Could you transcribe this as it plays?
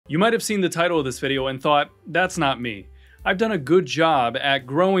You might have seen the title of this video and thought, that's not me. I've done a good job at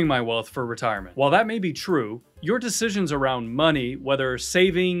growing my wealth for retirement. While that may be true, your decisions around money, whether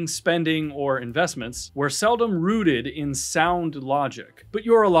saving, spending, or investments, were seldom rooted in sound logic. But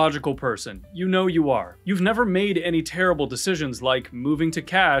you're a logical person. You know you are. You've never made any terrible decisions like moving to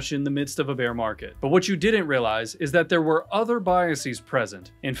cash in the midst of a bear market. But what you didn't realize is that there were other biases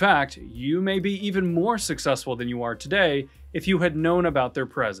present. In fact, you may be even more successful than you are today if you had known about their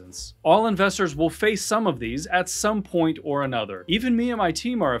presence. All investors will face some of these at some point or another. Even me and my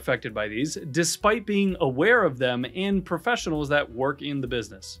team are affected by these, despite being aware of them and professionals that work in the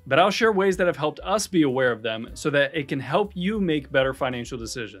business. But I'll share ways that have helped us be aware of them so that it can help you make better financial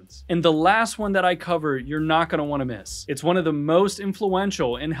decisions. And the last one that I cover, you're not going to want to miss. It's one of the most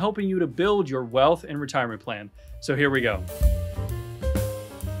influential in helping you to build your wealth and retirement plan. So here we go.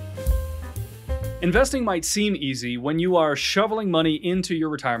 Investing might seem easy when you are shoveling money into your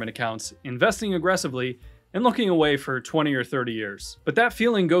retirement accounts, investing aggressively, and looking away for 20 or 30 years. But that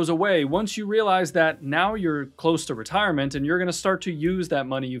feeling goes away once you realize that now you're close to retirement and you're going to start to use that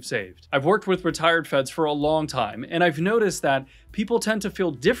money you've saved. I've worked with retired feds for a long time, and I've noticed that people tend to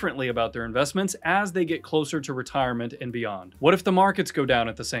feel differently about their investments as they get closer to retirement and beyond. What if the markets go down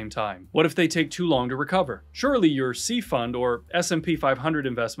at the same time? What if they take too long to recover? Surely your C fund or S&P 500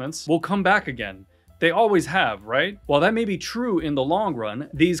 investments will come back again. They always have, right? While that may be true in the long run,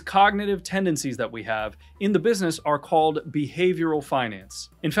 these cognitive tendencies that we have in the business are called behavioral finance.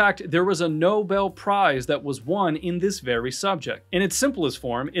 In fact, there was a Nobel Prize that was won in this very subject. In its simplest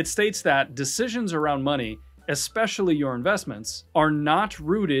form, it states that decisions around money, especially your investments, are not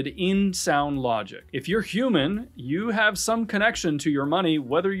rooted in sound logic. If you're human, you have some connection to your money,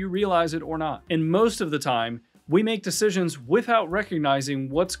 whether you realize it or not. And most of the time, we make decisions without recognizing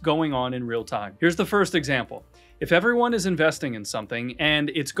what's going on in real time. Here's the first example. If everyone is investing in something and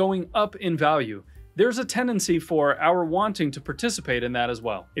it's going up in value, there's a tendency for our wanting to participate in that as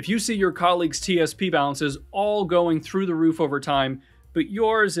well. If you see your colleagues' TSP balances all going through the roof over time, but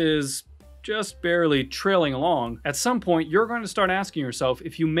yours is just barely trailing along, at some point you're going to start asking yourself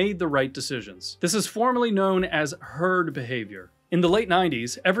if you made the right decisions. This is formally known as herd behavior. In the late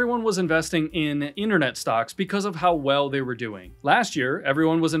 90s, everyone was investing in internet stocks because of how well they were doing. Last year,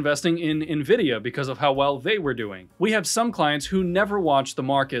 everyone was investing in Nvidia because of how well they were doing. We have some clients who never watch the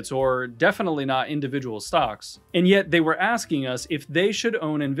markets or definitely not individual stocks, and yet they were asking us if they should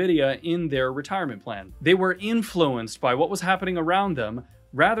own Nvidia in their retirement plan. They were influenced by what was happening around them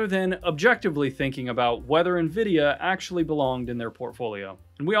rather than objectively thinking about whether Nvidia actually belonged in their portfolio.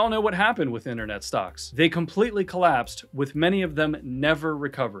 And we all know what happened with internet stocks. They completely collapsed, with many of them never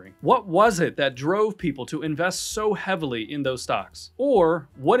recovering. What was it that drove people to invest so heavily in those stocks? Or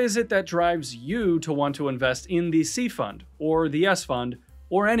what is it that drives you to want to invest in the C fund or the S fund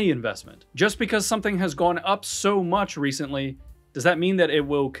or any investment? Just because something has gone up so much recently, does that mean that it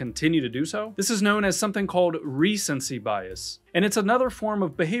will continue to do so? This is known as something called recency bias. And it's another form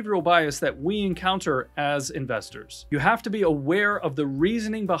of behavioral bias that we encounter as investors. You have to be aware of the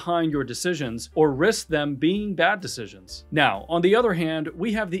reasoning behind your decisions or risk them being bad decisions. Now, on the other hand,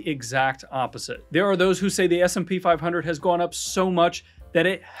 we have the exact opposite. There are those who say the S&P 500 has gone up so much that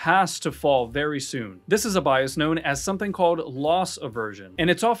it has to fall very soon. This is a bias known as something called loss aversion, and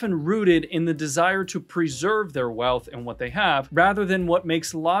it's often rooted in the desire to preserve their wealth and what they have, rather than what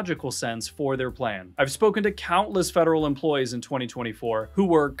makes logical sense for their plan. I've spoken to countless federal employees in 2024 who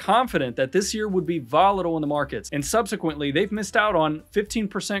were confident that this year would be volatile in the markets, and subsequently they've missed out on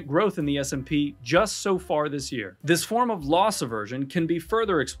 15% growth in the S&P just so far this year. This form of loss aversion can be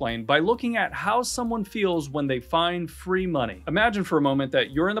further explained by looking at how someone feels when they find free money. Imagine for a moment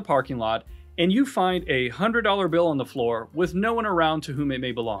that you're in the parking lot and you find a $100 bill on the floor with no one around to whom it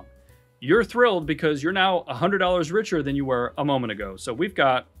may belong. You're thrilled because you're now $100 richer than you were a moment ago. So we've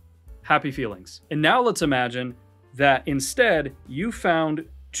got happy feelings. And now let's imagine that instead you found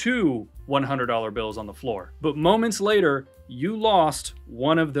two $100 bills on the floor, but moments later you lost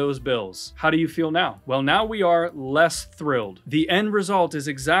one of those bills. How do you feel now? Well, now we are less thrilled. The end result is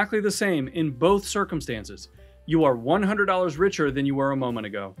exactly the same in both circumstances. You are $100 richer than you were a moment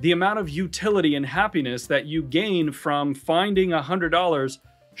ago. The amount of utility and happiness that you gain from finding $100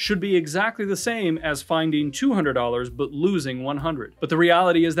 should be exactly the same as finding $200 but losing $100. But the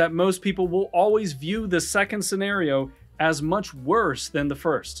reality is that most people will always view the second scenario as much worse than the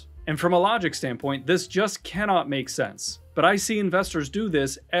first. And from a logic standpoint, this just cannot make sense. But I see investors do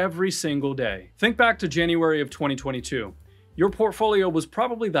this every single day. Think back to January of 2022. your portfolio was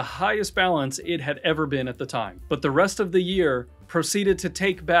probably the highest balance it had ever been at the time. But the rest of the year proceeded to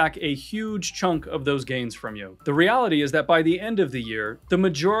take back a huge chunk of those gains from you. The reality is that by the end of the year, the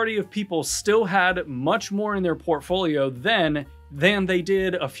majority of people still had much more in their portfolio than they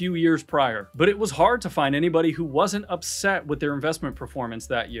did a few years prior. But it was hard to find anybody who wasn't upset with their investment performance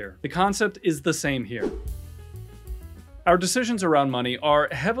that year. The concept is the same here. Our decisions around money are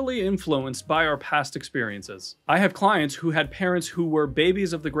heavily influenced by our past experiences. I have clients who had parents who were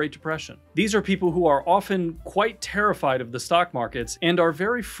babies of the Great Depression. These are people who are often quite terrified of the stock markets and are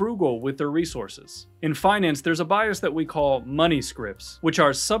very frugal with their resources. In finance, there's a bias that we call money scripts, which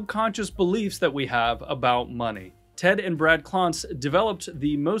are subconscious beliefs that we have about money. Ted and Brad Klontz developed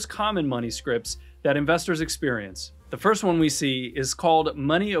the most common money scripts that investors experience. The first one we see is called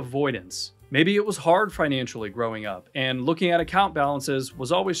money avoidance. Maybe it was hard financially growing up, and looking at account balances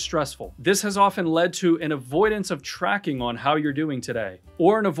was always stressful. This has often led to an avoidance of tracking on how you're doing today,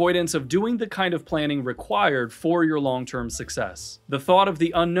 or an avoidance of doing the kind of planning required for your long-term success. The thought of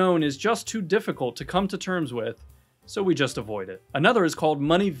the unknown is just too difficult to come to terms with, so we just avoid it. Another is called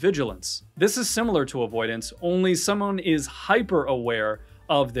money vigilance. This is similar to avoidance, only someone is hyper-aware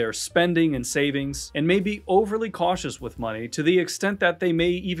of their spending and savings, and may be overly cautious with money to the extent that they may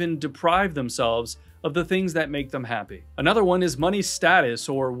even deprive themselves of the things that make them happy. Another one is money status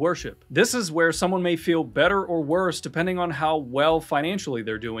or worship. This is where someone may feel better or worse depending on how well financially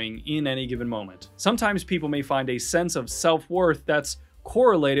they're doing in any given moment. Sometimes people may find a sense of self-worth that's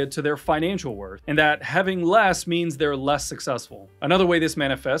correlated to their financial worth, and that having less means they're less successful. Another way this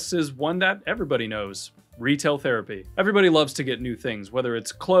manifests is one that everybody knows: retail therapy. Everybody loves to get new things, whether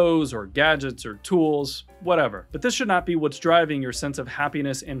it's clothes or gadgets or tools, whatever. But this should not be what's driving your sense of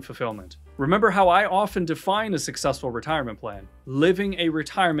happiness and fulfillment. Remember how I often define a successful retirement plan: living a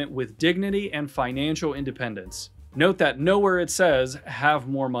retirement with dignity and financial independence. Note that nowhere it says have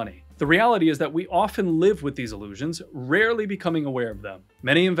more money. The reality is that we often live with these illusions, rarely becoming aware of them.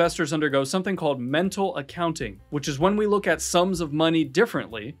 Many investors undergo something called mental accounting, which is when we look at sums of money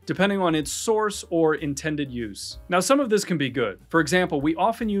differently, depending on its source or intended use. Now, some of this can be good. For example, we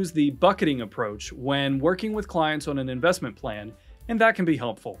often use the bucketing approach when working with clients on an investment plan, and that can be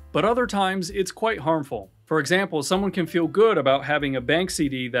helpful. But other times, it's quite harmful. For example, someone can feel good about having a bank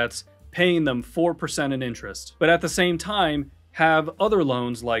CD that's paying them 4% in interest, but at the same time, have other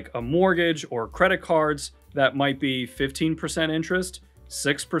loans like a mortgage or credit cards that might be 15% interest,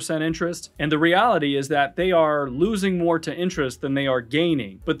 6% interest, and the reality is that they are losing more to interest than they are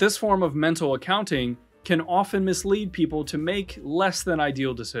gaining. But this form of mental accounting can often mislead people to make less than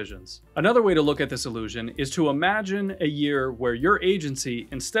ideal decisions. Another way to look at this illusion is to imagine a year where your agency,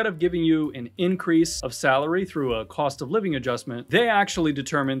 instead of giving you an increase of salary through a cost of living adjustment, they actually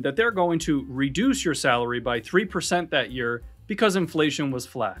determined that they're going to reduce your salary by 3% that year because inflation was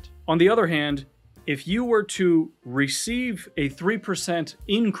flat. On the other hand, if you were to receive a 3%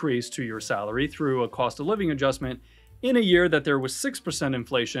 increase to your salary through a cost of living adjustment in a year that there was 6%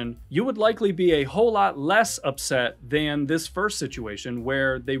 inflation, you would likely be a whole lot less upset than this first situation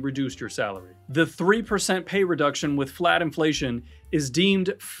where they reduced your salary. The 3% pay reduction with flat inflation is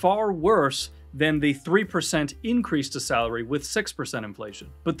deemed far worse than the 3% increase to salary with 6% inflation.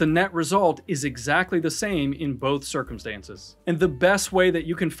 But the net result is exactly the same in both circumstances. And the best way that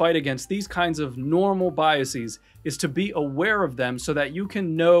you can fight against these kinds of normal biases is to be aware of them so that you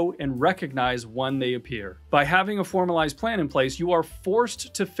can know and recognize when they appear. By having a formalized plan in place, you are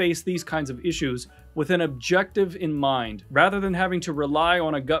forced to face these kinds of issues with an objective in mind, rather than having to rely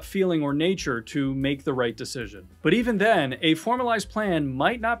on a gut feeling or nature to make the right decision. But even then, a formalized plan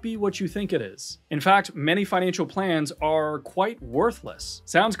might not be what you think it is. In fact, many financial plans are quite worthless.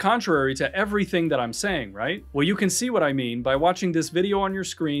 Sounds contrary to everything that I'm saying, right? Well, you can see what I mean by watching this video on your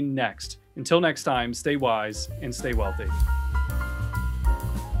screen next. Until next time, stay wise and stay wealthy.